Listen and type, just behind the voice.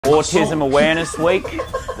Autism Awareness Week.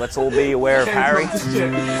 Let's all be aware of Harry. No,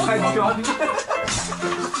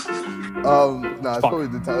 it's probably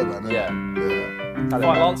the Taliban. Yeah.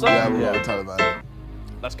 Final answer? Yeah, we'll go with Taliban.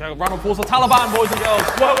 Let's go. Round of applause for Taliban, boys and girls.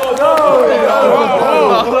 Whoa,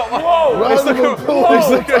 It's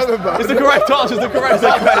the correct answer. It's the correct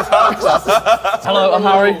answer. Hello, I'm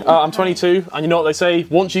Harry. I'm 22, and you know what they say?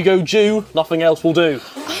 Once you go Jew, nothing else will do.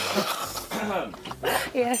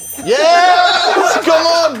 Yes. Yes! Come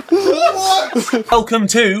on! What? Welcome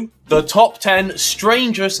to the top 10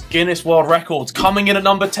 strangest Guinness World Records. Coming in at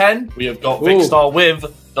number 10, we have got Vicstar with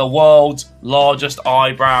the world's largest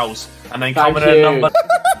eyebrows. And then coming in at number...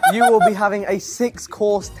 You will be having a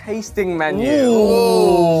 6-course tasting menu.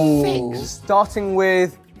 Ooh. 6. Starting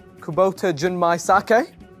with Kubota Junmai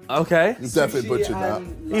Sake. Okay. You definitely butchered that.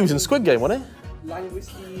 He was in Squid Game, wasn't he?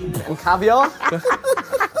 And caviar.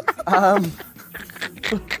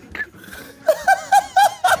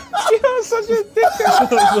 You're such a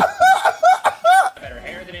dickhead.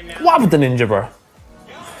 What happened to Ninja, bro?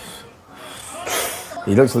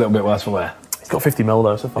 He looks a little bit worse for wear. He's got 50 mil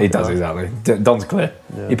though, so fuck He it, does, though. exactly. Don's clear.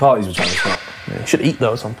 Yeah. He parties with Travis Scott. Yeah, he should eat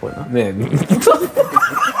though at some point. Though. Yeah.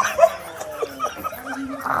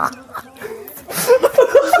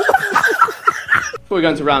 Before we go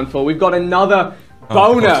into round 4, we've got another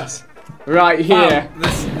bonus right here.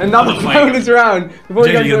 Another bonus round. Before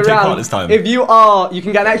we go into the round, if you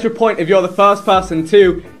can get an extra point if you're the first person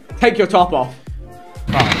to take your top off.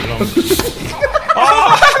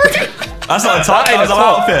 That's not a top, that's an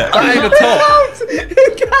outfit. That ain't a top.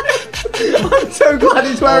 I'm so glad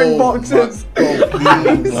he's wearing boxers.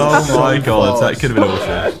 Oh my god, that could have been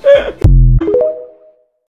awful.